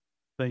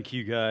Thank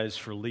you guys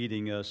for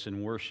leading us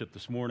in worship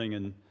this morning.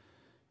 And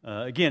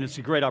again, it's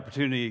a great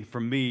opportunity for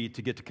me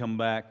to get to come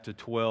back to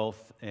 12th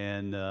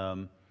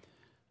and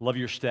love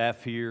your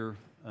staff here.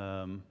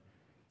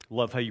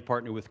 Love how you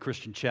partner with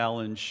Christian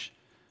Challenge.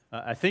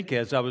 I think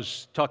as I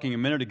was talking a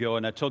minute ago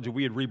and I told you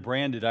we had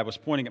rebranded, I was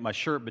pointing at my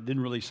shirt but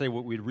didn't really say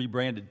what we'd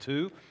rebranded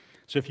to.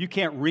 So if you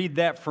can't read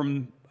that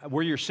from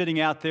where you're sitting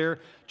out there,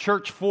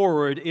 Church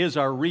Forward is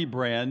our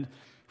rebrand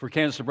for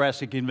Kansas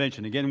Nebraska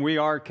Convention. Again, we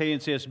are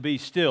KNCSB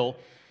still,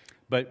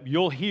 but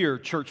you'll hear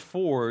Church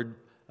Forward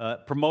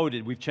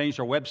promoted. We've changed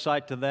our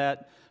website to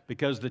that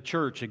because the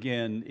church,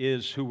 again,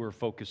 is who we're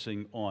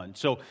focusing on.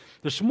 So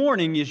this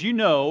morning, as you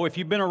know, if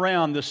you've been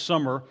around this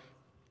summer,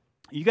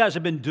 you guys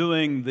have been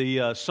doing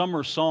the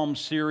Summer Psalm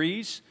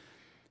series.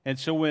 And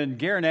so when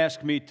Garen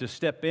asked me to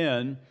step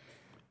in,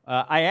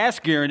 I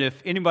asked Garen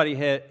if anybody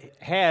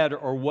had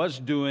or was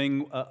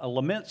doing a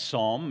lament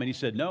psalm, and he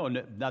said no,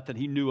 not that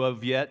he knew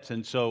of yet.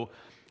 And so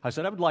I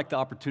said I would like the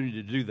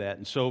opportunity to do that.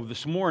 And so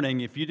this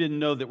morning, if you didn't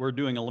know that we're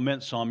doing a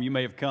lament psalm, you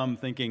may have come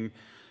thinking,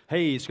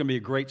 hey, it's going to be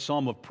a great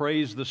psalm of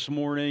praise this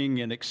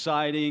morning and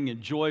exciting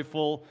and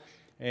joyful,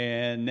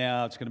 and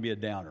now it's going to be a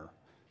downer.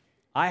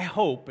 I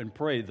hope and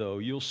pray, though,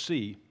 you'll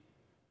see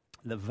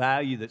the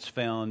value that's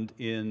found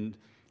in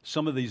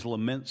some of these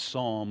lament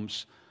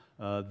psalms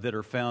that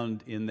are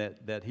found in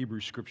that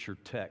Hebrew Scripture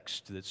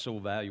text that's so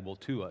valuable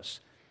to us.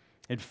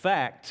 In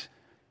fact,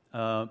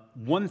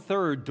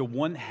 1/3 to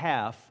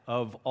 1/2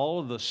 of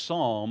all of the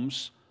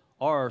Psalms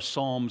are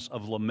Psalms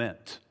of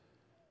lament.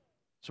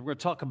 So we're going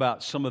to talk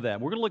about some of that.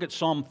 We're going to look at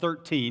Psalm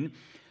 13.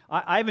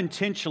 I've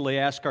intentionally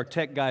asked our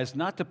tech guys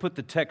not to put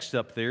the text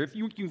up there. If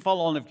you can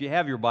follow on if you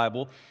have your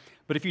Bible,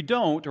 but if you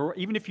don't, or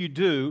even if you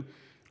do,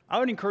 I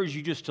would encourage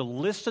you just to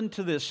listen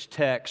to this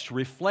text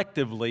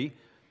reflectively.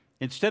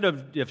 Instead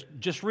of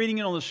just reading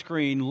it on the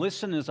screen,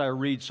 listen as I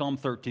read Psalm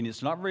 13.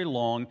 It's not very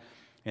long,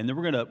 and then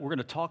we're going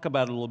to talk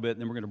about it a little bit,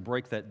 and then we're going to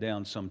break that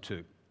down some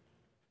too.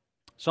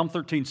 Psalm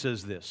 13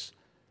 says this: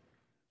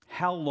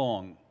 "How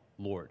long,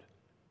 Lord,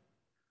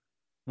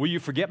 will you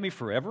forget me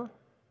forever?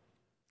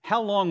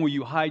 How long will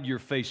you hide your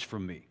face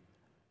from me?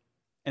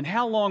 And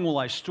how long will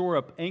I store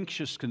up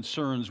anxious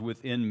concerns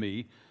within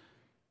me,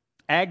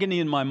 agony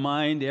in my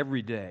mind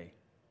every day?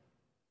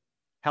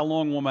 How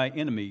long will my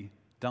enemy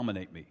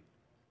dominate me?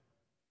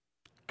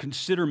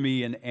 Consider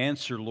me and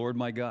answer, Lord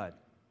my God.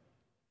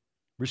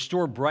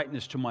 Restore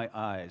brightness to my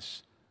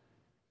eyes,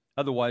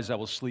 otherwise I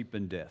will sleep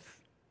in death.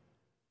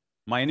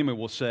 My enemy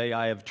will say,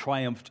 I have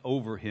triumphed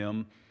over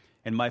him,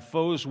 and my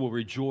foes will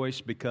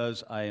rejoice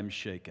because I am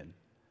shaken.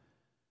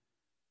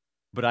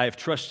 But I have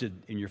trusted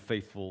in your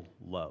faithful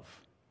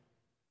love.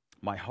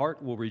 My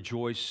heart will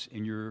rejoice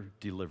in your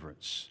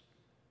deliverance.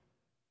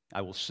 I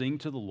will sing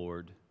to the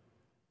Lord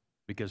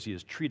because he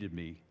has treated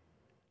me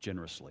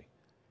generously."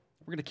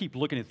 We're going to keep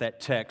looking at that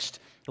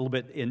text a little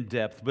bit in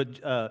depth, but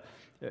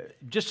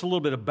just a little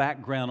bit of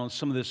background on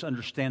some of this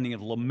understanding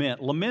of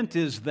lament. Lament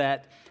is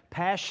that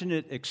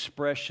passionate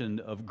expression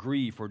of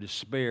grief or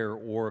despair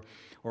or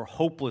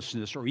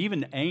hopelessness or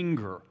even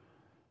anger.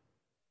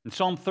 And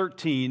Psalm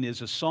 13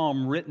 is a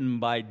psalm written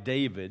by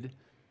David,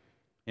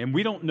 and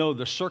we don't know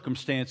the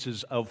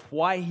circumstances of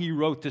why he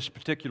wrote this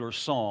particular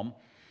psalm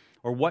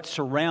or what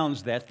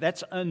surrounds that.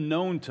 That's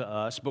unknown to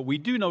us, but we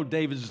do know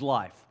David's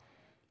life.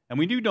 And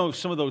we do know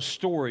some of those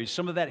stories,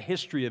 some of that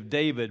history of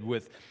David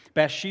with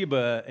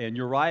Bathsheba and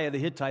Uriah the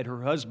Hittite,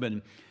 her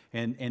husband,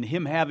 and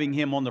him having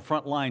him on the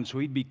front line so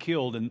he'd be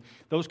killed, and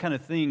those kind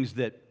of things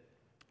that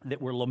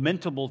were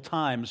lamentable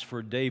times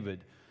for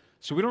David.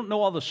 So we don't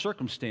know all the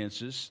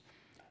circumstances.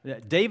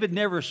 David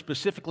never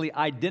specifically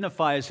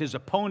identifies his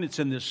opponents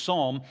in this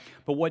psalm,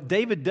 but what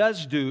David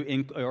does do,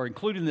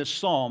 include in this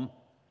psalm,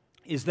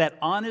 is that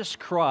honest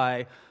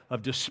cry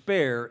of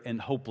despair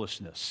and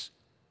hopelessness.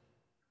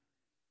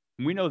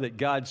 And we know that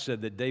God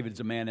said that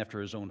David's a man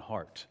after his own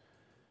heart.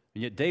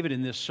 And yet David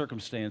in this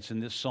circumstance, in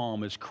this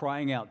psalm, is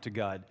crying out to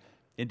God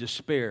in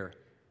despair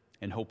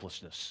and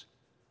hopelessness.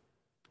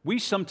 We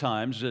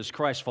sometimes, as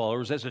Christ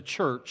followers, as a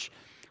church,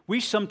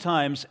 we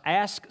sometimes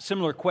ask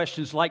similar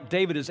questions like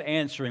David is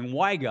answering,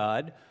 why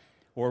God,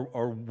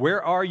 or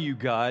where are you,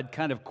 God,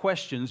 kind of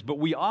questions, but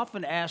we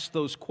often ask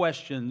those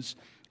questions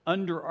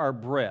under our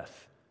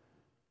breath,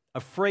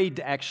 afraid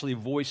to actually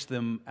voice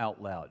them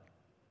out loud.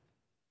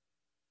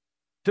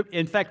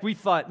 In fact, we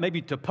thought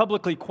maybe to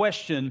publicly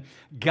question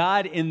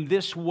God in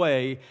this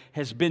way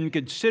has been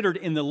considered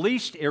in the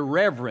least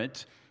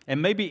irreverent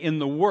and maybe in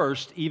the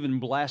worst even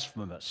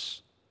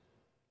blasphemous.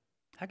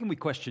 How can we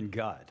question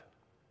God?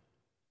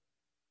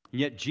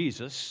 And yet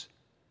Jesus,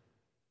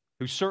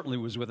 who certainly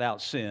was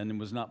without sin and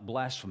was not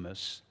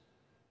blasphemous,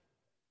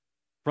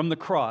 from the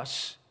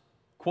cross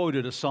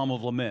quoted a psalm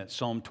of lament,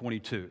 Psalm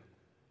 22.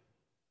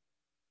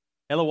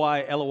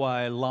 Eloi,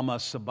 Eloi, lama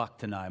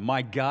sabachthani.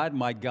 My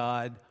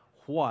God,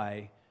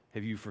 why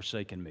have you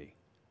forsaken me?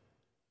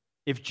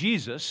 If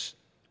Jesus,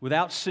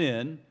 without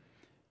sin,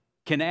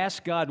 can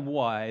ask God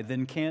why,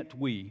 then can't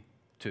we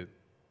too?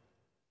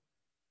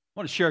 I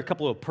want to share a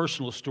couple of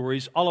personal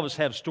stories. All of us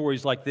have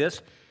stories like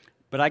this,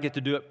 but I get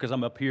to do it because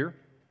I'm up here.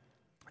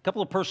 A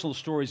couple of personal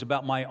stories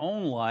about my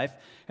own life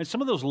and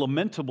some of those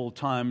lamentable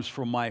times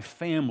from my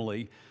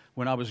family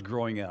when I was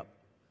growing up.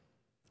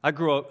 I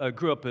grew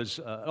up as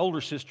an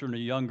older sister and a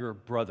younger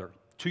brother,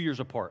 2 years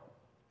apart.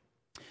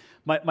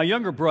 My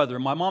younger brother,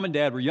 my mom and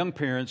dad were young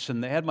parents,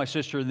 and they had my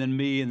sister and then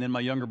me, and then my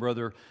younger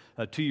brother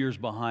 2 years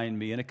behind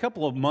me. And a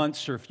couple of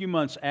months or a few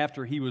months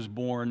after he was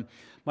born,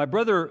 my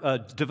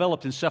brother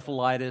developed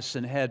encephalitis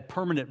and had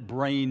permanent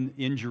brain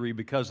injury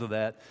because of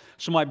that.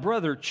 So my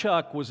brother,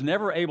 Chuck, was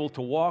never able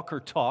to walk or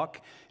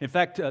talk. In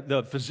fact,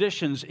 the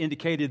physicians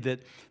indicated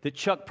that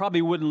Chuck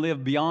probably wouldn't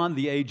live beyond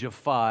the age of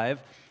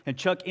 5, and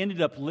Chuck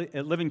ended up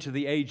living to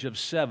the age of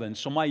 7.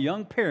 So my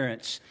young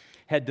parents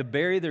had to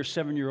bury their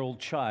 7-year-old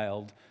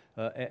child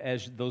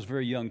as those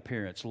very young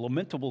parents. A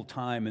lamentable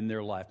time in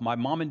their life. My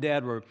mom and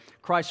dad were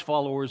Christ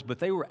followers, but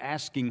they were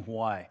asking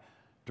why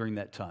during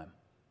that time.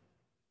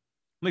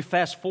 Let me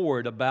fast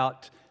forward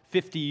about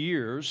 50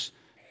 years,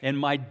 and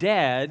my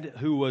dad,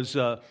 who was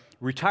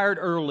retired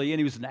early and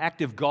he was an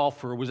active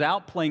golfer, was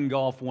out playing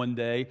golf one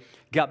day,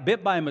 got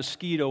bit by a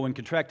mosquito and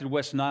contracted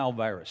West Nile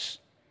virus.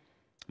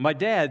 My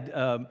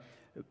dad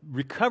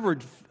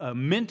recovered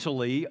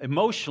mentally,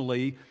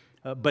 emotionally,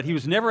 but he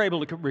was never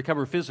able to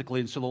recover physically.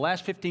 And so the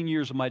last 15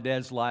 years of my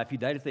dad's life, he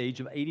died at the age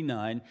of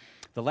 89.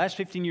 The last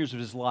 15 years of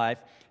his life,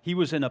 he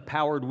was in a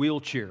powered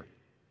wheelchair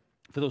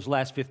for those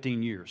last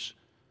 15 years.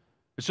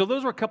 And so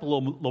those were a couple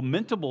of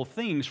lamentable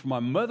things for my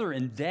mother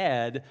and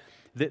dad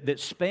that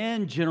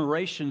spanned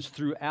generations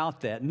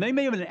throughout that. And they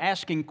may have been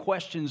asking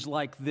questions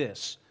like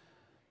this: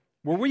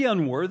 were we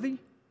unworthy?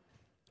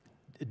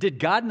 Did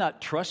God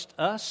not trust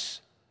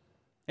us?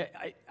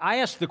 I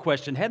asked the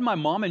question, had my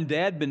mom and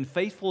dad been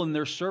faithful in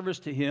their service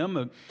to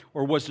Him,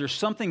 or was there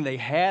something they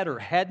had or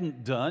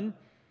hadn't done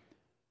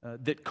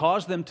that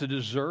caused them to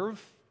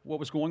deserve what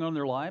was going on in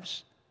their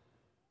lives?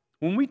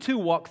 When we too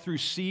walk through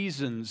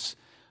seasons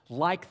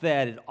like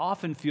that, it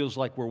often feels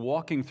like we're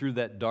walking through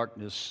that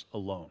darkness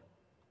alone.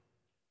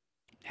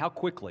 How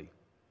quickly,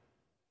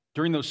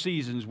 during those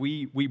seasons,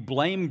 we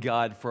blame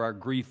God for our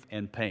grief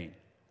and pain.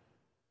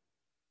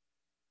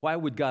 Why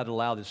would God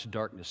allow this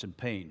darkness and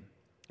pain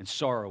and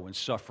sorrow and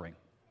suffering?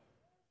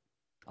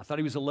 I thought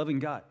He was a loving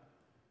God.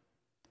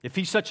 If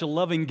He's such a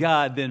loving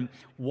God, then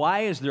why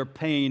is there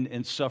pain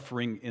and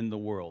suffering in the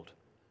world?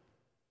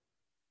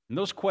 And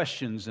those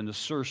questions and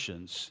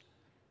assertions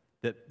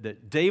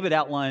that David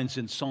outlines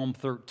in Psalm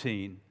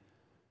 13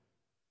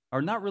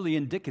 are not really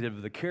indicative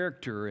of the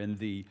character and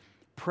the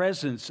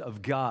presence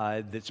of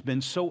God that's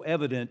been so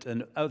evident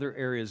in other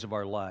areas of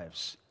our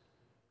lives.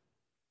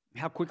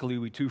 How quickly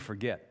we too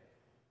forget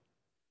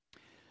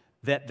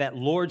that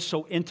Lord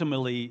so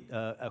intimately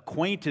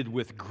acquainted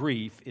with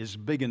grief is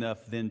big enough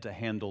then to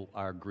handle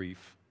our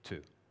grief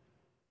too.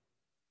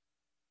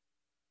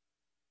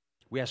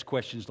 We ask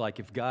questions like,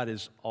 if God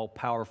is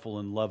all-powerful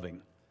and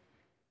loving,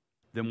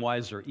 then why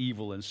is there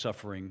evil and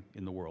suffering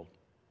in the world?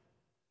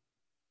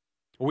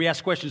 Or we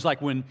ask questions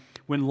like, when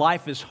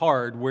life is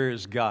hard, where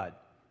is God?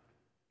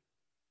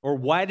 Or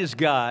why does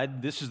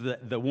God, this is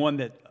the one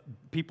that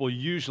people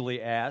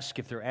usually ask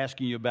if they're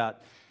asking you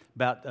about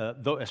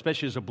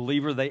especially as a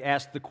believer, they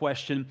ask the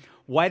question,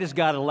 why does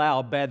God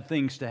allow bad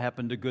things to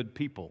happen to good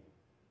people?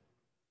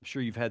 I'm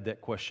sure you've had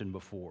that question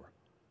before.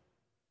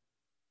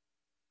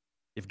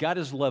 If God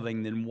is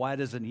loving, then why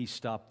doesn't He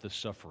stop the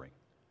suffering?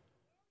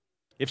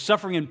 If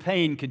suffering and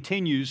pain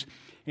continues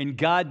and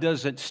God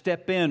doesn't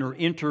step in or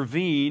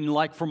intervene,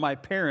 like for my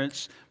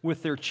parents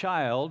with their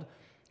child,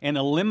 and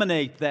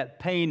eliminate that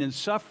pain and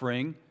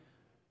suffering,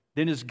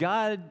 then is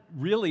God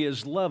really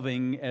as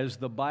loving as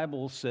the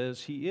Bible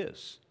says He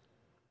is?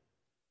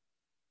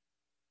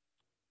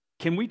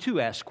 Can we too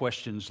ask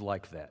questions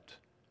like that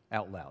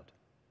out loud?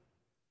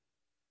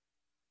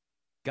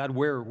 God,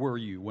 where were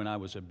you when I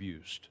was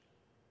abused?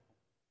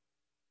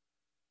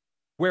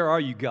 Where are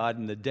you, God,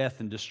 in the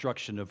death and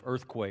destruction of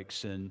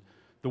earthquakes and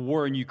the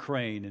war in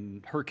Ukraine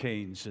and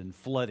hurricanes and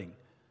flooding?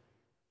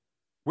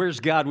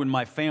 Where's God when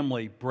my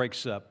family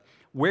breaks up?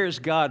 Where's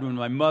God when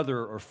my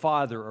mother or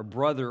father or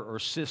brother or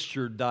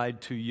sister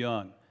died too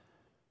young?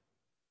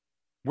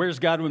 Where's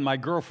God when my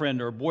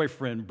girlfriend or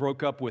boyfriend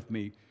broke up with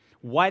me?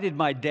 Why did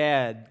my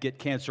dad get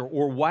cancer?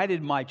 Or why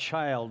did my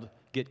child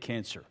get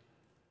cancer?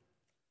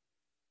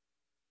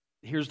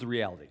 Here's the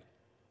reality.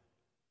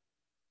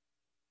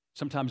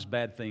 Sometimes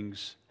bad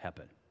things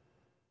happen.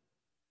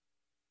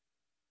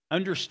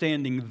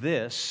 Understanding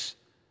this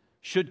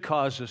should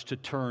cause us to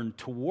turn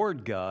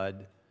toward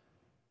God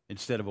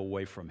instead of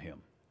away from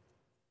Him.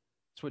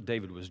 That's what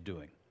David was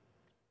doing.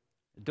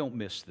 Don't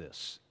miss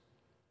this.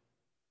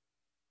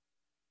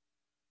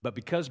 But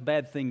because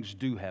bad things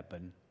do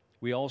happen,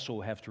 we also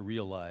have to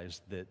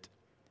realize that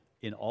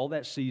in all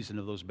that season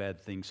of those bad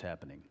things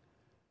happening,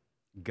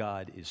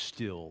 God is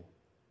still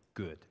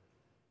good.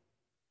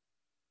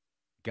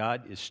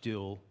 God is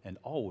still and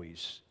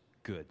always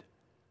good.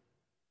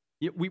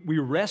 We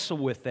wrestle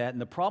with that,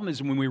 and the problem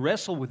is when we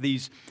wrestle with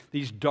these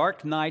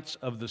dark nights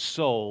of the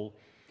soul,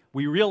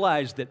 we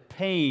realize that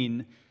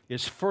pain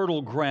is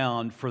fertile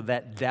ground for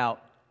that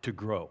doubt to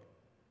grow.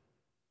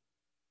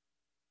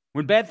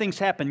 When bad things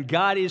happen,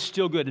 God is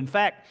still good. In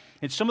fact,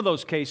 in some of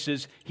those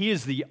cases, He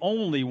is the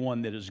only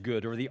one that is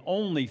good, or the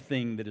only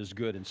thing that is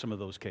good in some of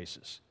those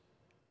cases.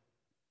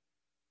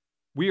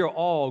 We are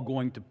all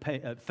going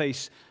to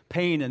face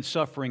pain and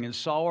suffering and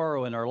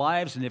sorrow in our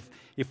lives, and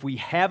if we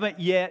haven't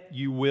yet,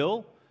 you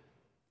will.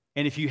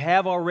 And if you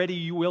have already,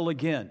 you will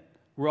again.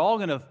 We're all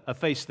going to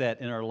face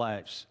that in our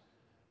lives.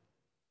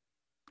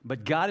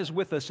 But God is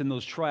with us in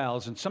those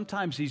trials, and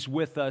sometimes He's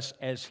with us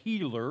as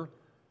healer,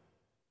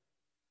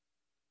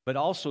 but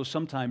also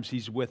sometimes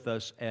He's with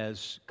us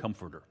as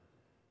comforter.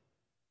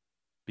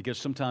 Because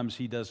sometimes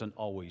He doesn't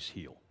always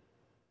heal.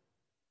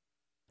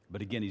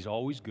 But again, He's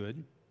always good,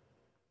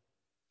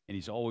 and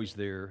He's always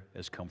there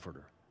as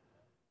comforter.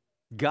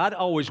 God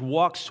always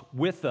walks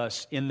with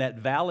us in that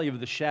valley of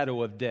the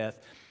shadow of death,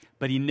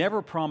 but He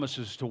never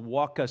promises to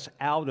walk us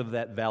out of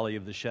that valley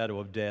of the shadow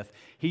of death.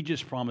 He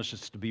just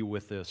promises to be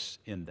with us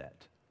in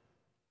that.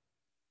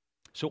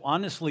 So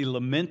honestly,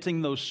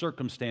 lamenting those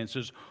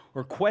circumstances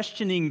or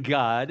questioning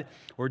God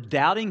or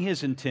doubting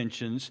His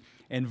intentions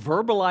and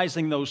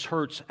verbalizing those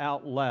hurts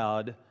out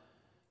loud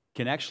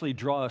can actually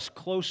draw us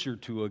closer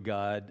to a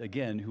God,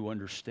 again, who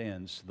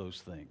understands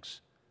those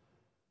things.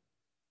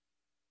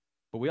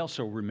 But we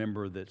also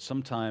remember that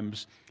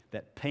sometimes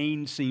that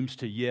pain seems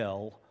to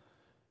yell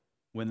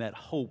when that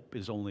hope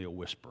is only a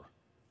whisper.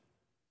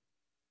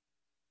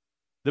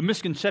 The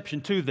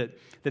misconception, too,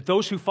 that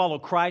those who follow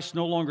Christ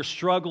no longer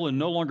struggle and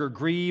no longer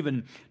grieve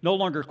and no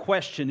longer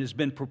question has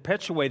been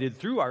perpetuated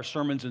through our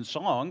sermons and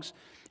songs.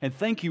 And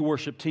thank you,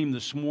 worship team,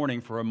 this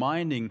morning for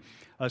reminding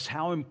us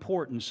how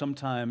important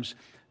sometimes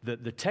the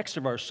text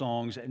of our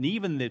songs and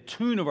even the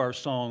tune of our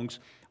songs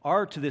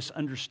are to this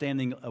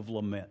understanding of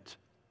lament.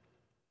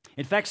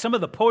 In fact, some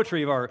of the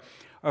poetry of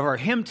our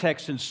hymn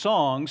texts and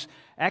songs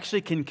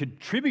actually can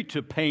contribute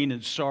to pain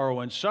and sorrow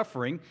and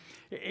suffering.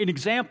 An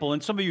example,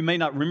 and some of you may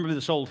not remember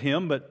this old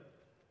hymn, but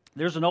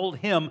there's an old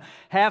hymn,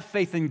 Have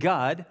Faith in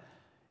God,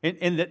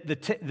 and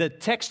the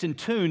text and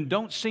tune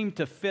don't seem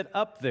to fit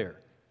up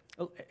there.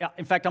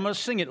 In fact, I'm going to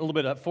sing it a little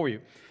bit up for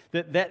you.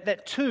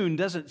 That tune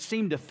doesn't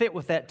seem to fit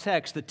with that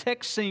text. The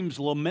text seems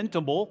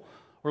lamentable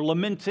or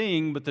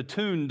lamenting, but the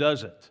tune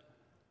doesn't.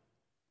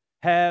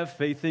 Have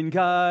faith in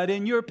God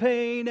in your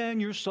pain and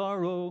your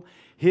sorrow.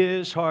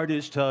 His heart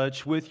is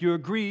touched with your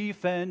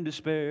grief and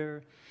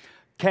despair.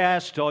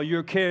 Cast all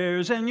your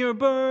cares and your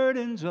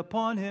burdens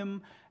upon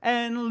Him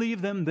and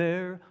leave them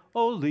there.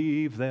 Oh,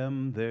 leave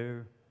them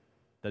there.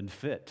 Doesn't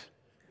fit.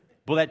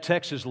 Well, that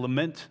text is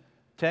lament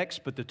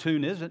text, but the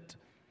tune isn't.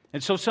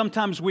 And so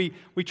sometimes we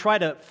try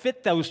to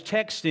fit those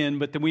texts in,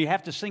 but then we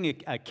have to sing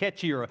a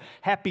catchy or a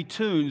happy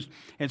tunes.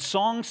 And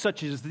songs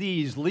such as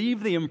these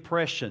leave the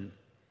impression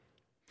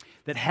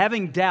that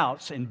having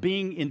doubts and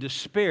being in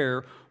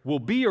despair will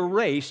be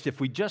erased if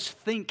we just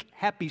think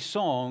happy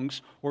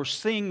songs or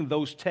sing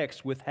those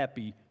texts with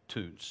happy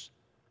tunes.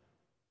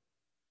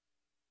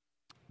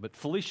 But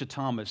Felicia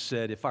Thomas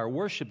said, if our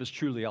worship is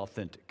truly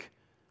authentic,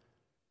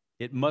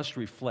 it must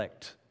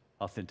reflect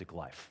authentic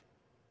life.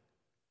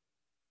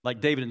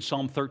 Like David in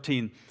Psalm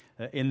 13,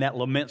 in that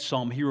lament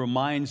psalm, he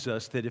reminds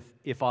us that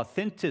if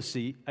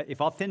authenticity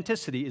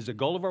is a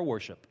goal of our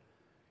worship,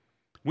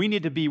 we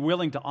need to be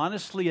willing to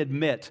honestly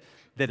admit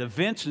that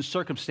events and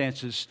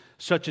circumstances,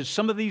 such as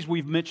some of these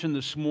we've mentioned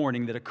this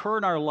morning, that occur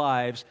in our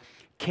lives,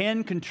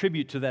 can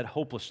contribute to that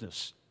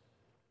hopelessness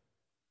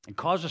and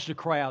cause us to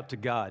cry out to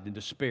God in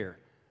despair,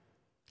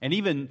 and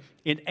even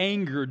in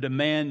anger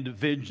demand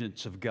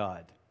vengeance of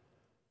God.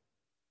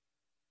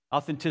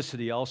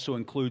 Authenticity also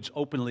includes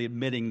openly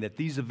admitting that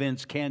these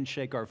events can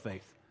shake our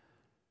faith.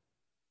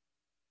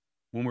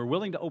 When we're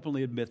willing to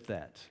openly admit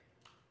that,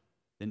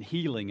 then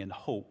healing and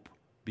hope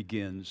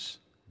begins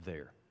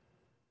there.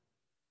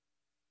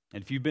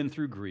 And if you've been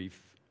through grief,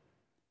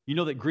 you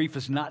know that grief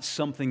is not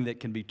something that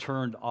can be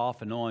turned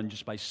off and on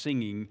just by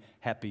singing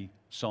happy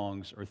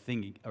songs or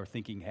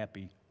thinking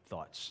happy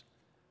thoughts.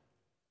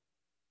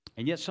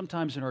 And yet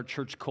sometimes in our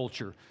church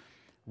culture,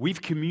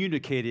 we've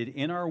communicated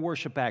in our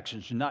worship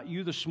actions, not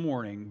you this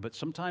morning, but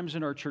sometimes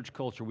in our church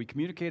culture, we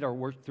communicate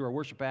through our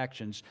worship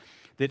actions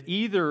that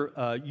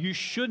either you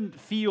shouldn't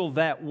feel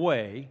that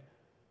way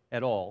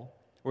at all,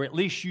 or at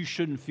least you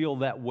shouldn't feel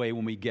that way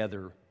when we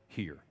gather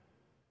here.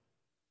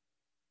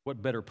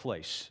 What better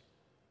place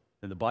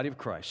than the body of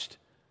Christ,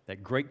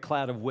 that great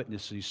cloud of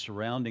witnesses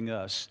surrounding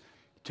us,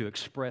 to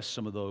express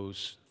some of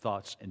those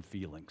thoughts and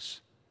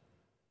feelings.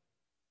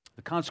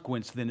 The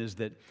consequence then is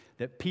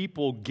that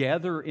people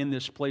gather in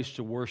this place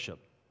to worship,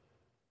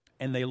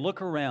 and they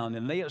look around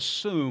and they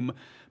assume,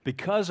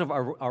 because of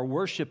our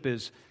worship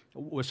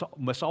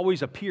must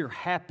always appear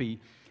happy,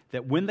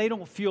 that when they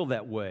don't feel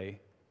that way,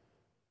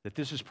 that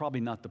this is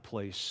probably not the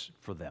place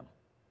for them.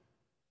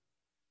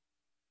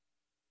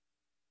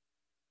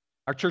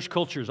 Our church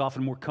culture is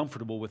often more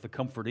comfortable with the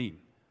comforting,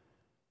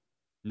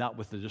 not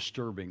with the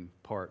disturbing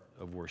part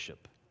of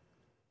worship.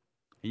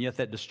 And yet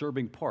that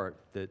disturbing part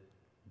that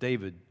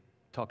David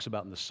talks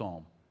about in the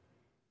psalm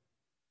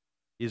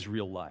is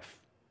real life.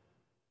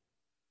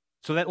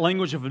 So that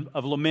language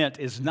of lament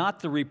is not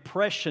the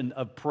repression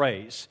of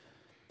praise.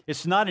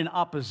 It's not in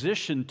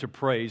opposition to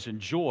praise and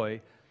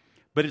joy,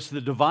 but it's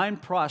the divine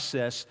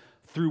process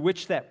through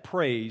which that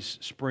praise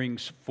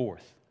springs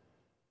forth.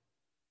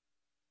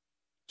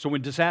 So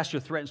when disaster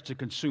threatens to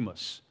consume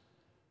us,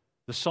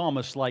 the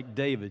psalmist, like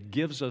David,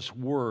 gives us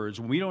words.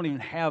 When we don't even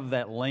have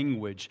that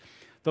language,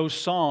 those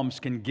psalms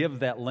can give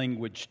that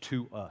language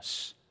to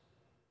us.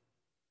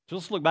 So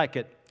let's look back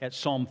at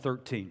Psalm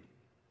 13.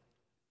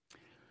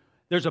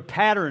 There's a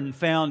pattern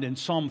found in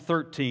Psalm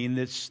 13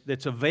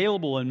 that's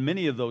available in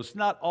many of those,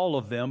 not all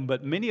of them,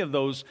 but many of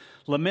those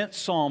lament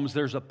psalms.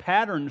 There's a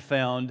pattern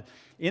found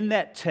in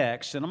that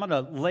text, and I'm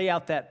going to lay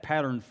out that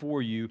pattern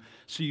for you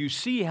so you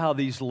see how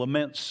these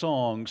lament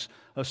psalms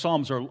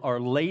are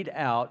laid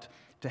out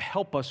to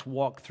help us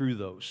walk through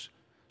those.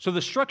 So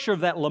the structure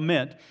of that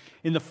lament,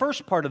 in the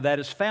first part of that,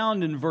 is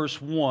found in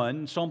verse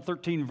 1, Psalm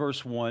 13,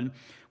 verse 1,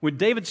 when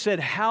David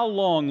said, "How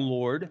long,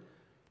 Lord,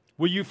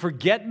 will you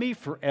forget me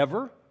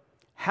forever?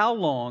 How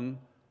long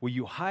will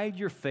you hide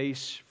your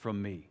face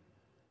from me?"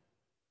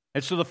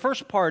 And so the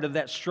first part of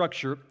that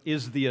structure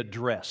is the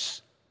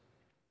address.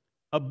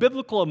 A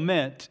biblical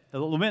lament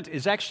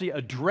is actually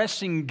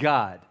addressing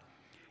God.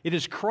 It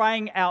is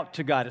crying out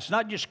to God. It's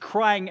not just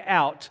crying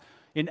out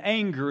in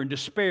anger and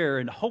despair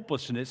and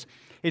hopelessness.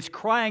 It's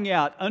crying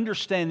out,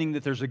 understanding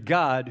that there's a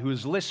God who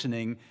is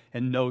listening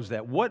and knows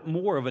that. What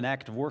more of an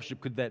act of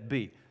worship could that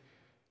be?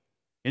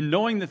 In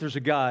knowing that there's a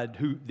God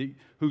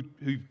who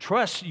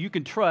trusts, you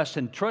can trust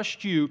and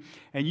trust you,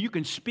 and you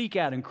can speak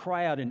out and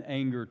cry out in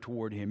anger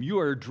toward Him. You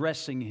are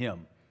addressing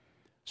Him.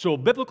 So a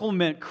biblical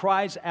lament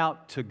cries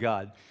out to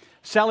God.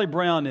 Sally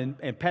Brown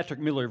and Patrick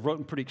Miller have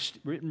written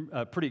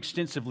pretty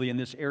extensively in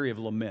this area of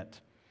lament.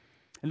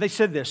 And they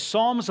said this: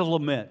 Psalms of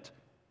lament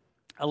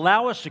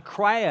allow us to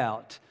cry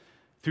out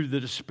through the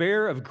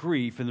despair of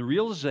grief and the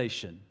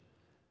realization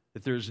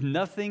that there's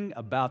nothing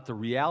about the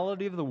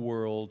reality of the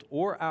world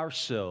or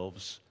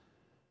ourselves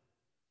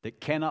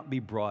that cannot be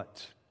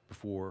brought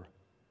before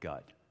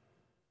God.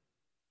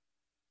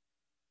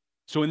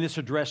 So in this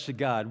address to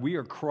God, we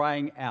are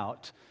crying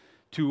out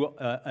to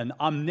an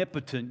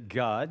omnipotent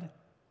God,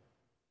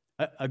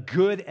 a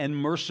good and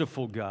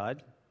merciful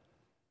God,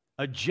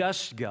 a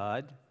just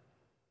God,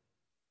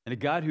 and a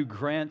God who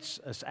grants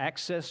us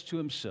access to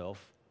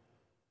Himself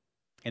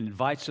and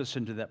invites us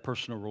into that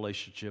personal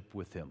relationship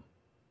with Him.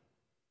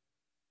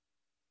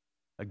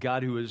 A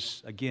God who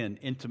is, again,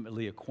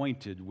 intimately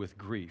acquainted with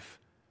grief.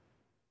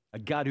 A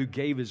God who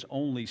gave His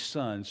only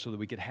Son so that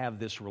we could have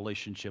this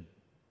relationship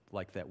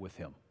like that with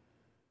Him.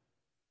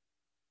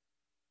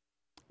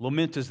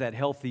 Lament is that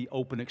healthy,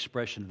 open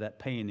expression of that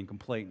pain and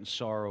complaint and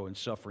sorrow and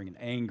suffering and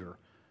anger.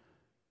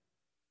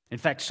 In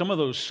fact, some of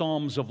those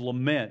psalms of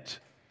lament,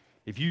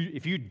 if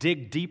you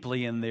dig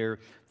deeply in there,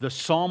 the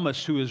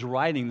psalmist who is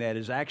writing that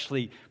is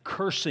actually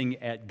cursing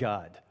at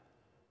God.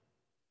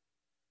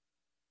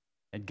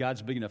 And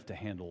God's big enough to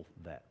handle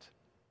that.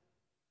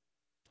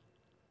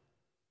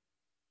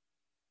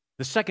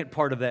 The second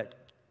part of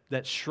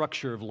that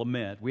structure of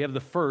lament, we have the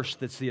first,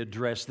 that's the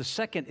address. The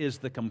second is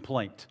the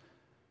complaint.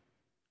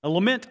 A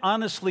lament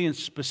honestly and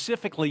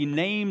specifically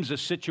names a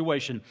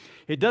situation.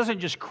 It doesn't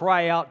just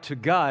cry out to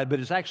God, but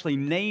it's actually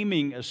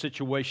naming a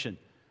situation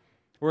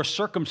or a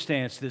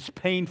circumstance that's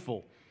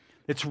painful,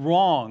 that's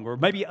wrong, or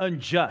maybe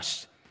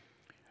unjust.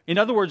 In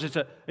other words,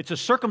 it's a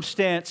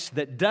circumstance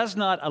that does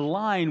not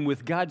align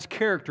with God's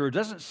character. It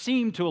doesn't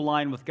seem to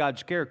align with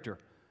God's character.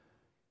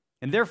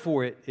 And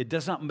therefore, it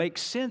does not make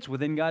sense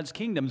within God's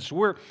kingdom. So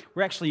we're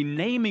actually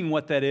naming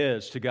what that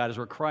is to God as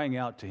we're crying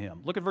out to Him.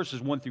 Look at verses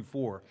 1 through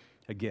 4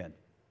 again.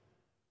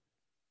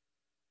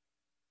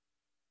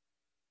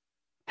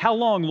 How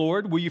long,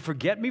 Lord, will you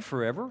forget me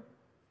forever?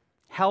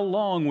 How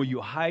long will you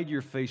hide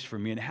your face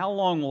from me? And how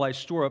long will I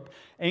store up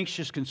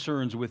anxious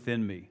concerns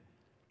within me?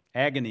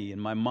 Agony in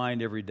my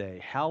mind every day.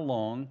 How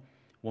long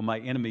will my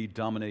enemy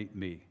dominate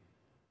me?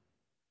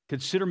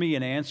 Consider me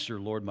and answer,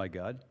 Lord my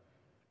God.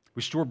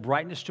 Restore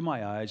brightness to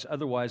my eyes,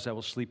 otherwise I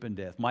will sleep in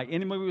death. My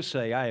enemy will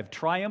say, I have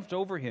triumphed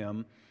over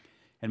him,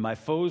 and my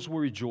foes will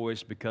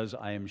rejoice because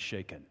I am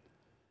shaken.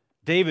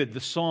 David, the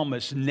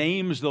psalmist,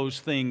 names those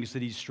things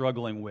that he's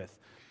struggling with.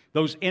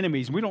 Those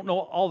enemies. We don't know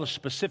all the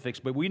specifics,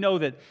 but we know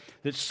that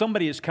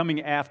somebody is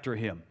coming after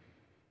him.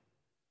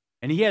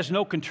 And he has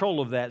no control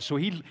of that, so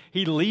he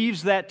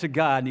leaves that to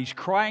God, and he's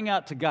crying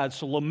out to God.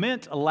 So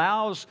lament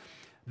allows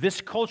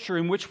this culture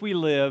in which we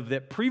live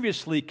that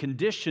previously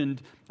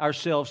conditioned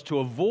ourselves to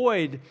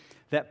avoid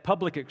that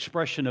public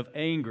expression of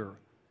anger.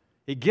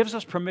 It gives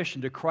us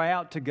permission to cry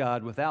out to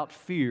God without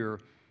fear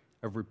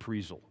of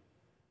reprisal.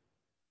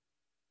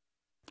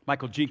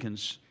 Michael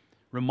Jenkins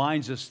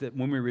reminds us that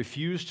when we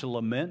refuse to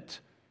lament,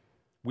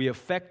 we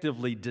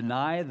effectively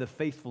deny the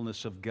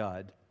faithfulness of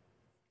God,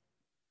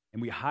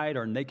 and we hide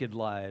our naked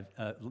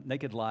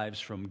lives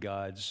from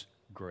God's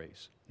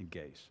grace and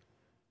gaze.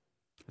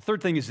 The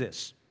third thing is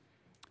this.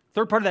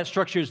 Third part of that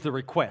structure is the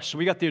request. So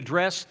we got the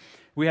address,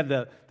 we have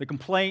the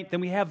complaint, then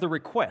we have the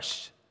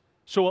request.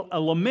 So a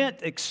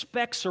lament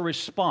expects a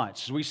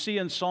response, as we see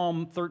in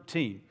Psalm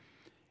 13.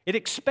 It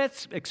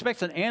expects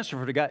an answer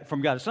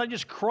from God. It's not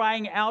just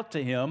crying out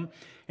to Him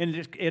and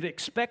it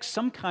expects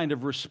some kind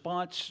of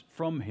response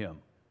from him.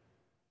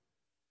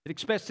 It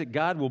expects that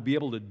God will be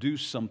able to do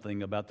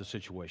something about the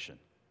situation.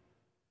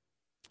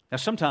 Now,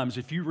 sometimes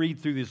if you read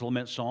through these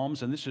lament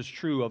psalms, and this is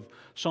true of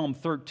Psalm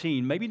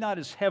 13, maybe not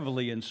as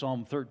heavily in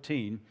Psalm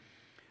 13,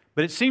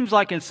 but it seems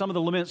like in some of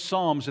the lament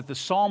psalms that the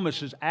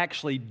psalmist is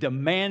actually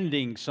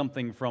demanding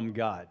something from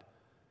God.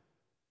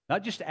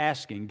 Not just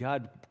asking,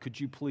 God, could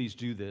you please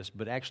do this,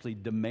 but actually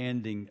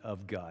demanding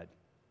of God.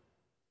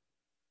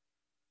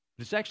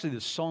 It's actually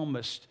the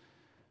psalmist's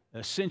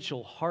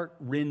essential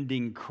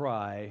heart-rending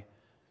cry,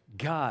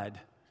 God,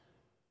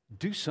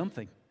 do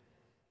something.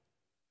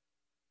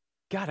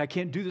 God, I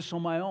can't do this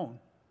on my own.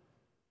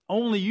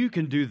 Only you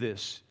can do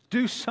this.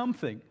 Do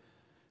something.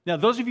 Now,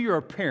 those of you who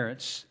are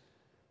parents,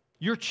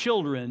 your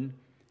children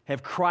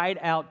have cried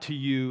out to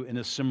you in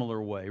a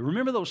similar way.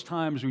 Remember those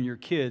times when your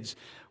kids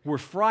were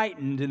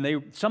frightened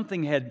and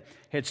something had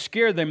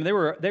scared them. They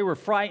were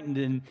frightened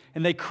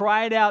and they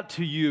cried out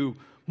to you,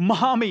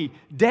 Mommy,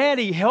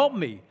 Daddy, help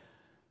me.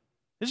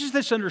 This is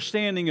this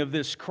understanding of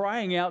this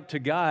crying out to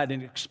God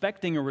and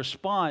expecting a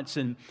response.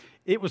 And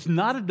it was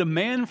not a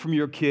demand from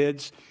your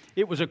kids.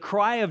 It was a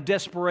cry of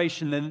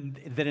desperation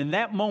that in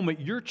that moment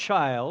your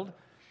child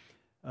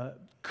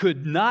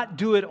could not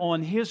do it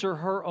on his or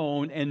her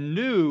own and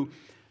knew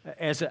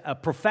as a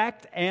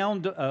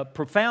profound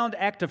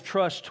act of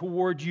trust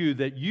toward you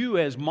that you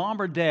as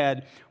mom or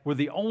dad were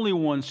the only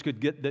ones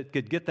that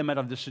could get them out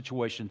of this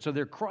situation. So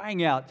they're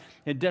crying out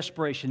in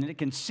desperation, and it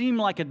can seem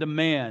like a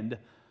demand,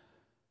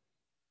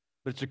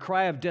 but it's a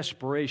cry of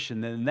desperation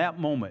that in that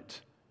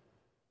moment,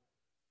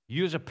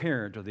 you as a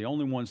parent are the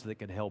only ones that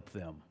can help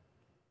them.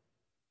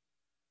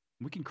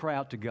 We can cry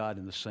out to God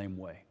in the same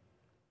way.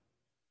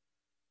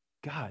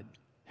 God,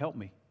 help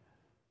me.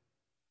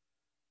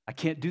 I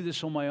can't do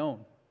this on my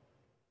own.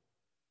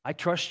 I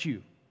trust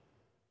you.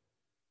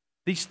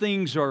 These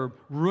things are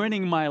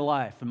ruining my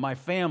life and my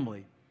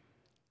family.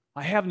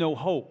 I have no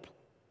hope.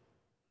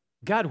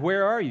 God,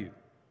 where are you?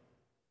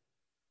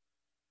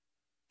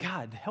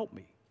 God, help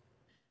me.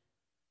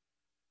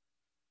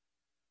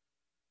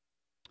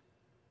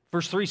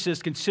 Verse 3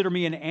 says, consider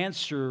me and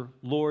answer,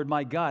 Lord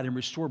my God, and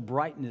restore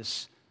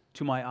brightness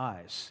to my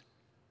eyes.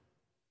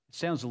 It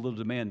sounds a little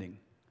demanding.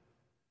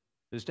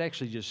 But it's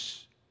actually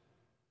just,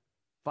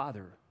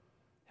 Father,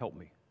 help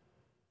me.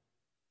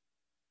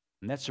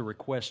 And that's a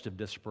request of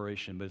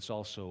desperation, but it's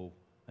also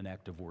an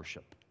act of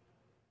worship.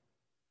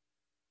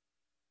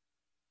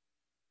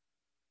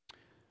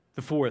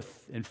 The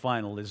fourth and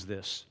final is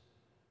this.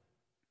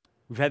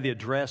 We've had the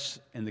address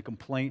and the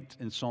complaint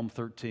in Psalm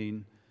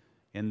 13,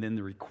 and then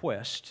the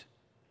request,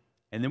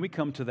 and then we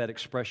come to that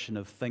expression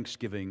of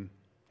thanksgiving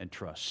and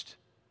trust.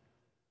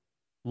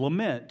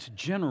 Lament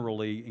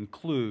generally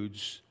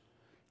includes,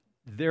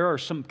 there are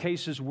some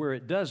cases where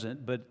it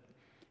doesn't, but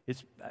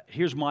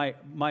here's my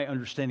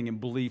understanding and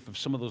belief of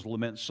some of those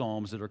lament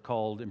psalms that are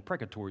called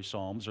imprecatory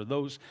psalms, or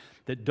those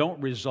that don't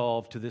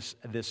resolve to this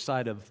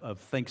side of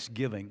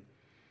thanksgiving,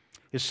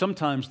 is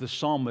sometimes the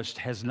psalmist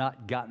has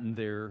not gotten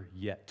there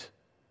yet.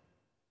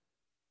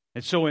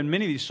 And so in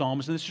many of these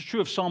psalms, and this is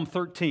true of Psalm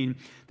 13,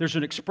 there's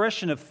an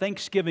expression of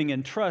thanksgiving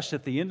and trust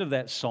at the end of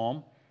that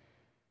psalm.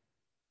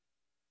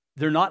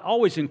 They're not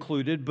always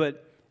included,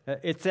 but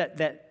it's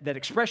that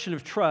expression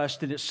of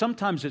trust, and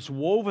sometimes it's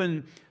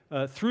woven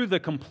through the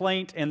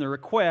complaint and the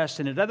request,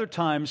 and at other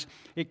times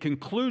it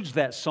concludes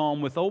that psalm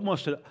with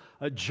almost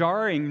a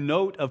jarring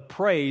note of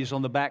praise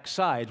on the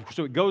backside.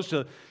 So it goes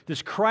to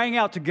this crying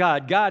out to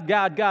God, God,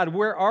 God, God,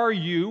 where are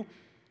you?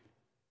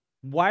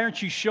 Why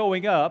aren't you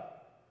showing up?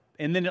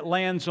 And then it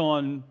lands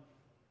on,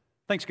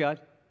 thanks God,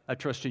 I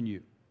trust in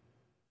you.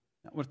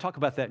 I want to talk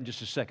about that in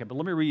just a second, but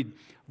let me read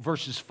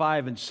verses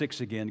 5 and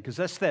 6 again, because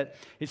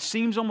it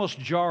seems almost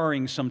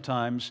jarring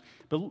sometimes,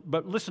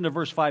 but listen to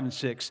verse 5 and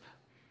 6.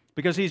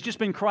 Because he's just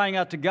been crying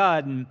out to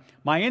God, and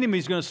my enemy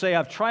is going to say,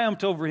 I've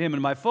triumphed over him,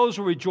 and my foes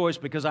will rejoice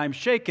because I'm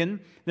shaken.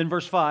 Then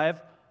verse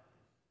 5,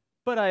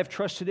 but I have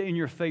trusted in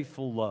your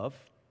faithful love.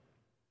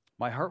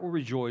 My heart will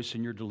rejoice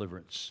in your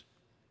deliverance.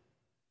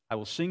 I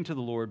will sing to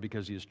the Lord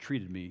because he has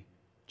treated me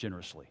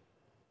generously.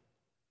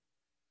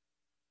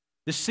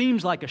 This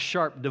seems like a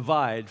sharp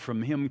divide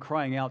from him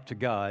crying out to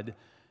God,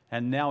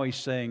 and now he's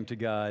saying to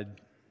God,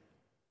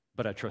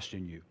 but I trust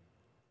in you.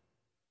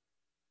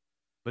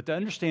 But to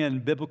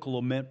understand biblical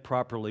lament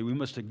properly, we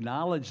must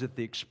acknowledge that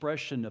the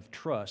expression of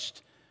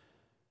trust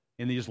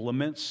in these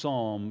lament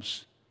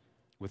psalms,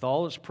 with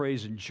all its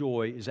praise and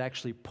joy, is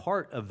actually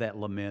part of that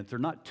lament. They're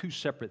not two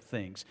separate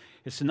things.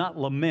 It's not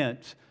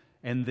lament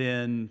and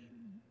then,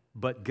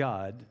 but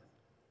God,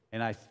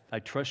 and I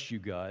trust you,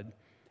 God.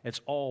 It's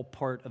all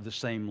part of the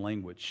same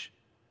language.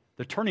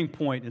 The turning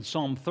point in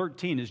Psalm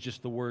 13 is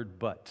just the word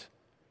but.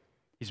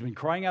 He's been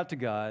crying out to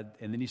God,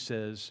 and then he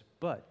says,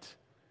 but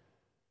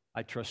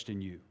I trust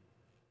in you.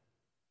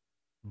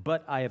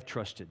 But I have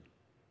trusted.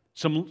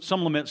 Some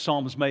lament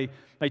psalms may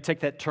take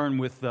that turn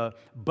with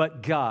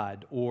but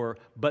God or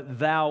but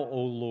thou, O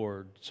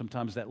Lord.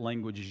 Sometimes that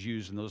language is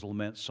used in those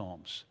lament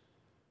psalms.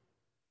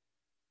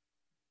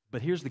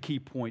 But here's the key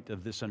point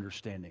of this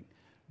understanding.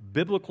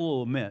 biblical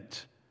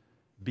lament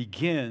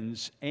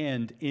begins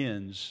and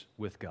ends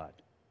with God.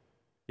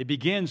 It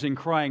begins in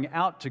crying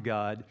out to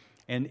God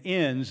and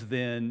ends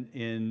then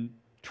in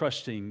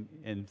trusting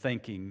and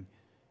thanking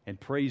and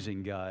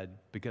praising God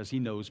because He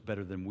knows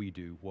better than we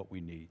do what we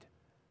need.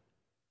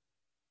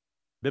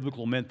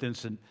 Biblical lament,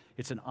 then,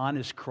 it's an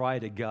honest cry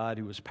to God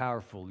who is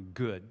powerful and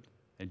good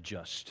and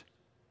just.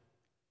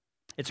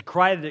 It's a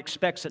cry that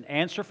expects an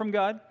answer from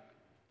God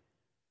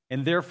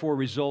and therefore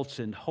results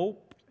in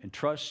hope and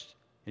trust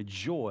and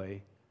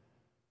joy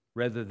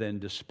rather than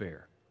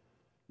despair.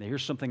 Now,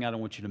 here's something I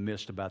don't want you to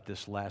miss about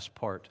this last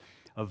part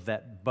of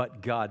that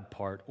but God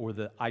part, or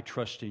the I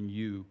trust in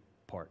you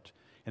part.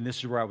 And this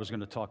is where I was going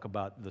to talk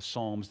about the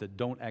Psalms that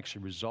don't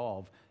actually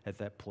resolve at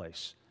that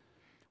place.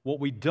 What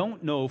we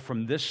don't know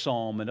from this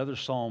psalm and other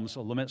psalms,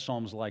 lament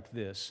psalms like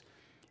this,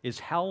 is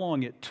how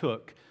long it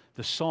took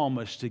the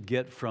psalmist to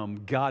get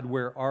from God,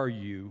 where are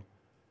you,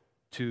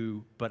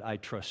 to but I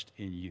trust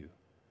in you.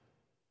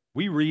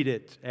 We read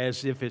it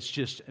as if it's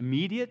just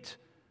immediate.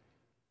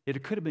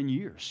 It could have been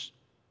years.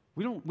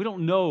 We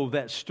don't know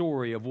that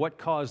story of what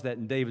caused that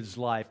in David's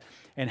life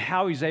and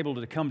how he's able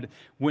to come to,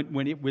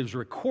 when it was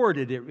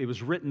recorded, it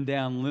was written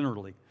down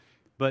literally.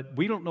 But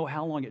we don't know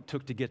how long it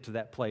took to get to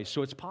that place.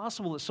 So it's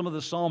possible that some of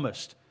the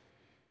psalmists,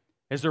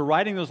 as they're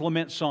writing those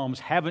lament psalms,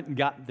 haven't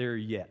gotten there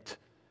yet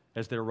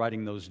as they're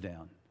writing those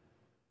down.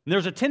 And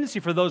there's a tendency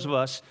for those of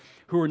us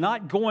who are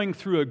not going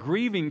through a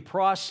grieving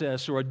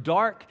process or a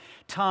dark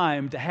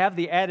time to have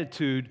the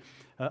attitude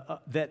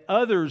that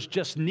others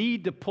just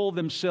need to pull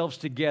themselves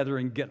together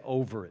and get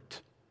over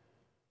it.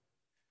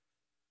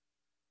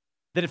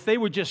 That if they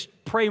would just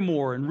pray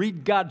more and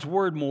read God's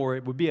Word more,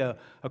 it would be a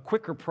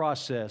quicker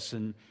process.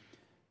 And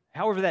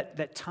however,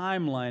 that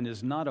timeline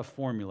is not a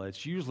formula.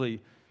 It's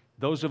usually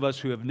those of us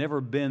who have never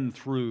been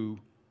through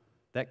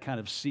that kind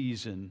of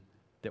season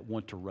that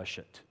want to rush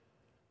it.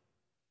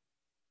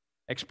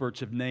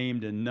 Experts have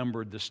named and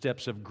numbered the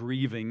steps of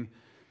grieving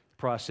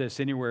process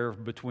anywhere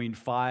between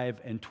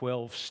 5 and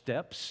 12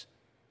 steps.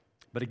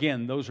 But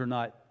again, those are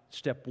not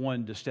step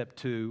 1 to step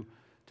 2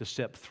 to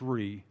step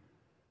 3.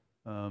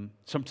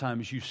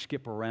 Sometimes you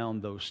skip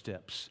around those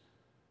steps.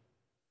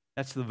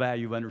 That's the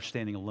value of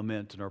understanding a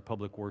lament in our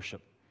public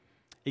worship.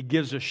 It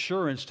gives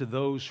assurance to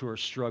those who are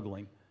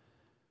struggling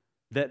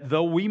that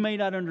though we may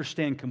not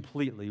understand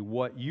completely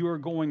what you are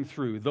going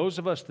through, those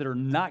of us that are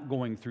not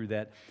going through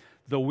that,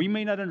 though we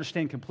may not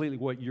understand completely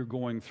what you're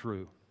going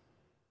through,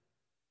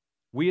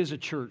 we as a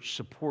church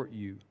support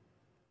you,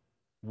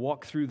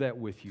 walk through that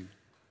with you,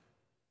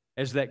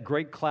 as that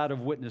great cloud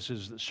of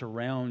witnesses that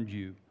surround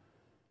you.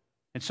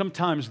 And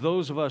sometimes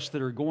those of us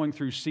that are going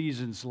through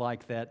seasons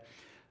like that,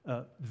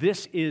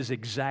 this is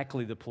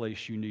exactly the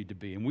place you need to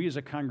be. And we as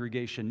a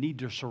congregation need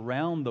to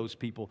surround those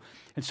people.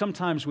 And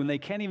sometimes when they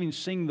can't even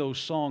sing those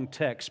song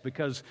texts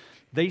because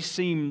they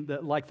seem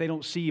like they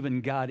don't see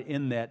even God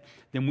in that,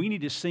 then we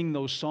need to sing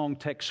those song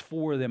texts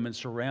for them and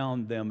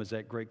surround them as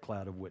that great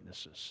cloud of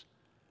witnesses.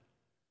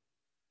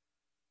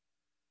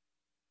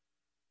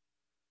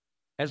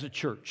 As a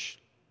church,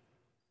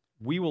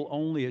 we will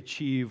only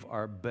achieve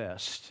our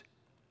best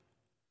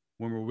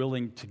when we're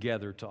willing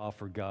together to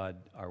offer God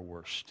our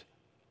worst.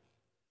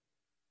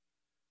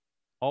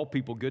 All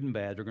people, good and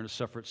bad, are going to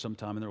suffer at some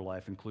time in their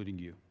life, including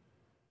you.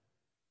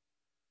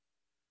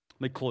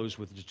 Let me close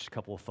with just a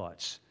couple of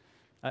thoughts.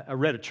 I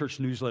read a church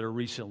newsletter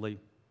recently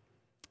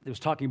that was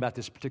talking about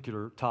this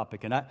particular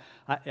topic, and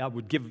I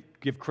would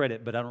give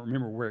credit, but I don't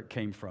remember where it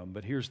came from.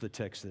 But here's the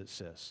text that it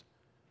says.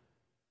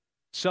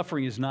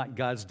 Suffering is not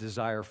God's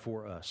desire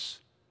for us,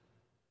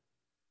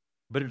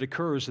 but it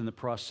occurs in the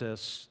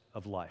process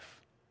of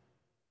life.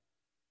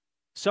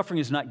 Suffering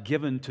is not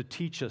given to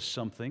teach us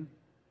something,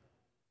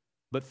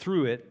 but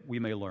through it we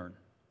may learn.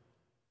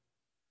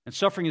 And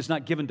suffering is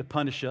not given to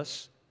punish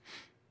us,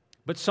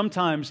 but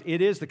sometimes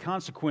it is the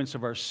consequence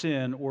of our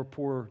sin or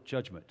poor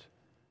judgment.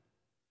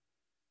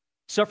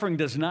 Suffering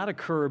does not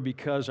occur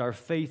because our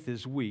faith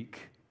is weak,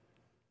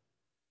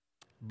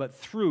 but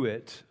through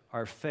it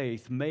our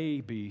faith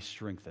may be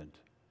strengthened.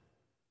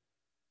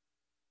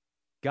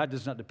 God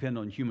does not depend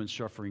on human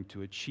suffering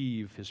to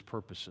achieve His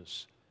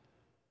purposes,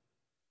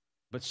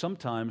 but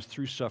sometimes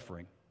through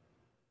suffering,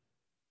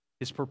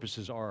 His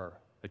purposes are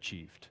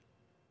achieved.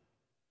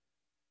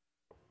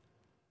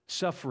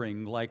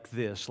 Suffering like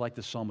this, like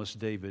the psalmist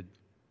David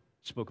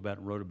spoke about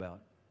and wrote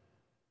about,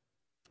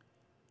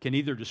 can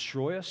either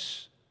destroy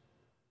us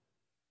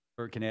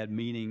or it can add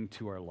meaning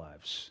to our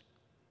lives.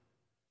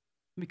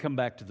 Let me come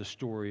back to the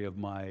story of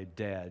my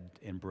dad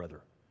and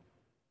brother.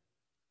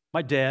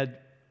 My dad,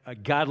 a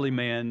godly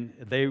man,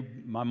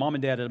 my mom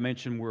and dad, as I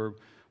mentioned, were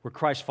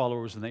Christ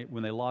followers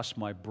when they lost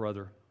my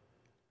brother.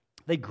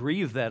 They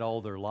grieved that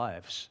all their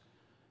lives.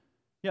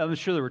 Yeah, I'm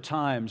sure there were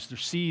times, there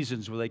were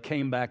seasons where they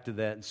came back to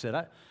that and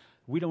said,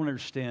 we don't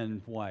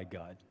understand why,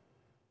 God,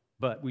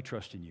 but we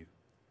trust in you.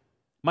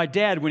 My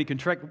dad, when he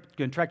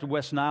contracted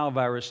West Nile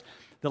virus,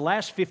 the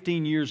last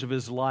 15 years of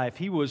his life,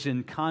 he was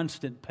in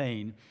constant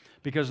pain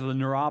because of the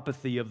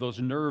neuropathy of those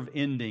nerve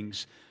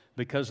endings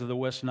because of the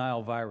West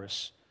Nile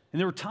virus. And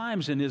there were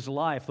times in his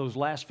life, those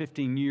last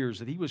 15 years,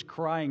 that he was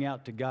crying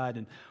out to God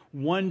and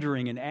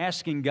wondering and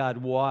asking God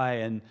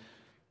why.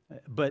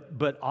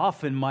 But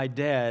often my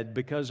dad,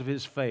 because of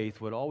his faith,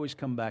 would always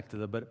come back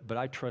to but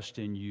I trust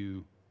in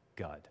you,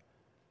 God.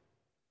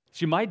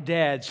 See, my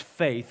dad's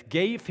faith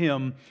gave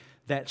him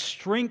that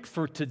strength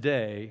for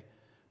today,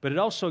 but it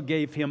also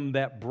gave him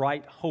that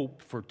bright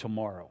hope for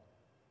tomorrow.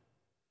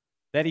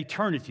 That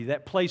eternity,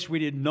 that place where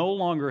he'd no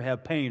longer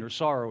have pain or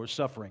sorrow or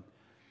suffering.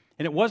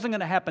 And it wasn't going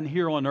to happen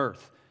here on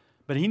earth,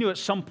 but he knew at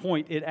some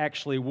point it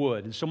actually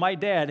would. And so my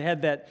dad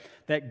had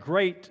that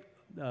great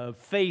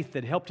faith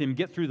that helped him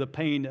get through the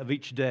pain of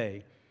each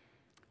day.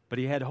 But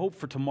he had hope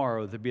for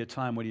tomorrow. There'd be a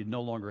time when he'd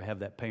no longer have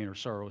that pain or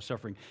sorrow or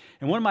suffering.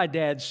 And one of my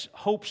dad's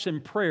hopes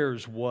and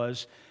prayers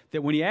was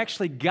that when he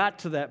actually got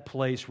to that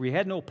place where he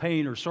had no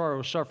pain or sorrow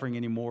or suffering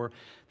anymore,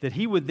 that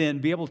he would then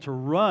be able to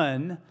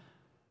run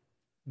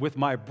with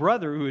my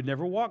brother who had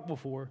never walked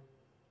before.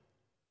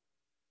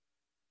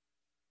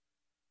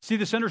 See,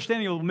 this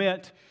understanding of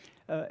lament,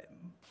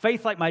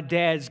 faith like my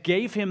dad's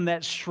gave him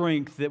that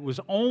strength that was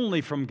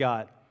only from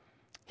God.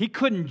 He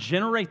couldn't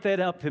generate that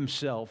up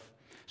himself.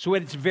 So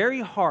at its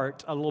very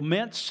heart, a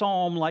lament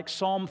psalm like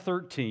Psalm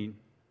 13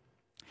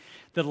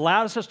 that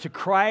allows us to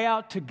cry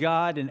out to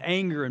God in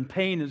anger and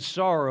pain and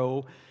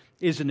sorrow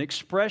is an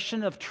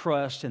expression of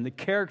trust in the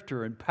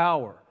character and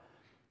power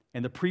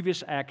and the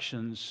previous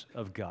actions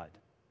of God.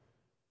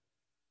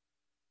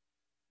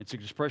 It's an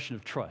expression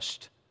of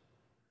trust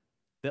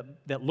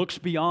that looks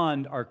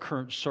beyond our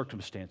current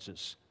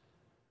circumstances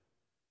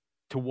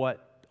to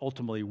what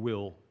ultimately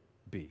will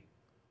be.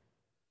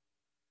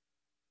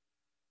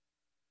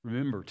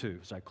 Remember, too,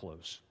 as I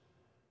close,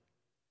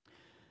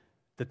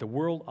 that the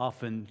world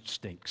often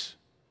stinks.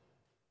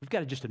 We've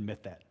got to just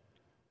admit that.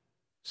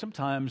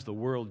 Sometimes the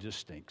world just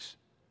stinks.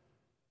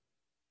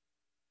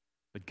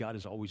 But God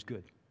is always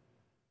good.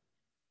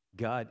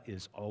 God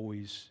is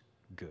always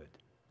good.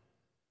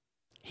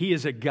 He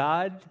is a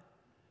God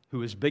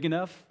who is big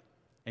enough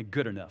and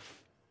good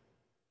enough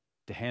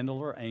to handle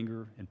our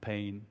anger and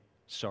pain,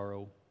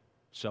 sorrow,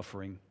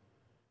 suffering,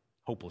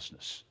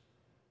 hopelessness.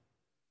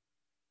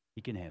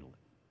 He can handle it.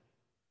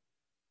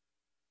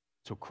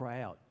 So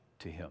cry out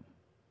to Him,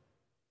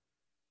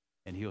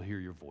 and He'll hear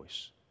your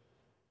voice.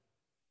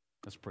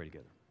 Let's pray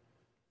together.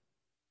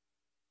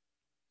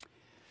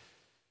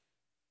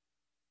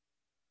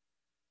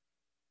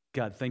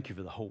 God, thank you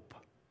for the hope.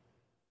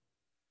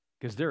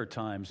 Because there are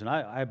times, and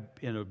I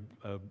in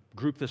a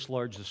group this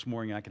large this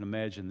morning, I can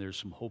imagine there's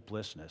some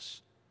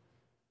hopelessness.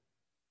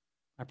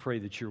 I pray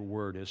that your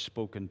word has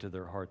spoken to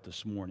their heart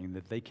this morning,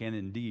 that they can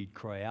indeed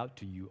cry out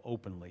to you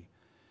openly,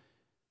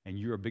 and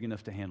you are big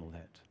enough to handle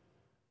that.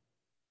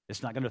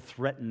 It's not going to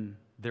threaten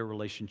their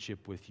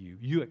relationship with you.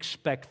 You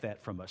expect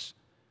that from us.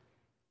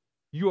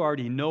 You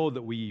already know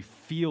that we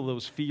feel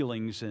those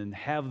feelings and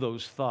have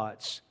those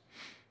thoughts.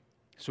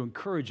 So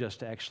encourage us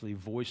to actually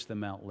voice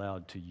them out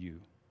loud to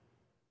you.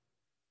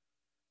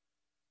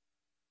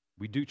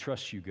 We do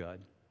trust you,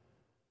 God.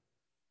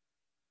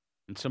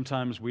 And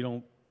sometimes we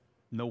don't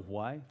know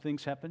why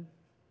things happen.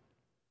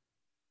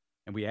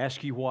 And we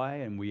ask you why,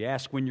 and we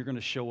ask when you're going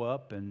to show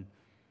up, and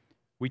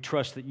we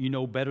trust that you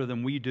know better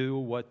than we do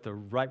what the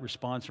right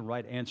response and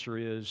right answer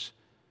is.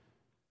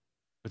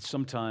 But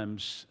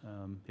sometimes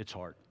it's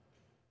hard.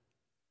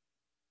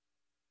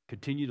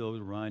 Continue to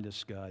remind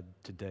us, God,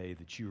 today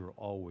that you are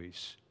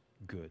always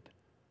good.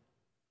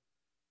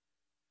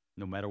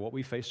 No matter what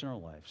we face in our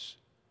lives,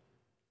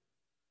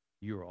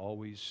 you are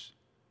always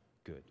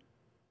good.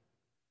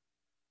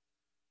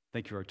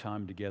 Thank you for our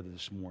time together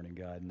this morning,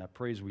 God. And I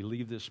pray as we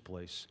leave this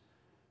place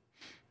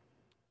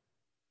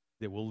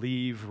that we'll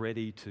leave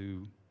ready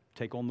to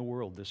take on the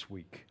world this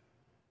week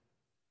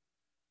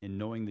in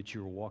knowing that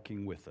you're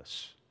walking with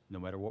us no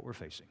matter what we're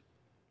facing.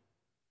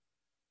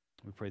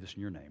 We pray this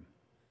in your name.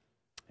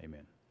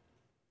 Amen.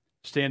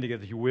 Stand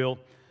together if you will.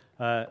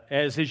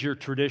 As is your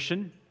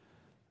tradition,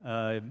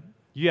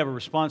 you have a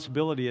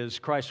responsibility as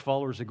Christ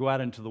followers to go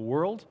out into the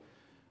world.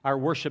 Our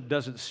worship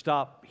doesn't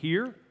stop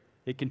here.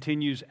 It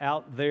continues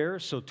out there.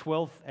 So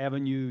 12th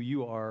Avenue,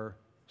 you are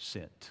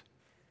sent.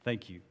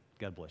 Thank you.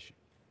 God bless you.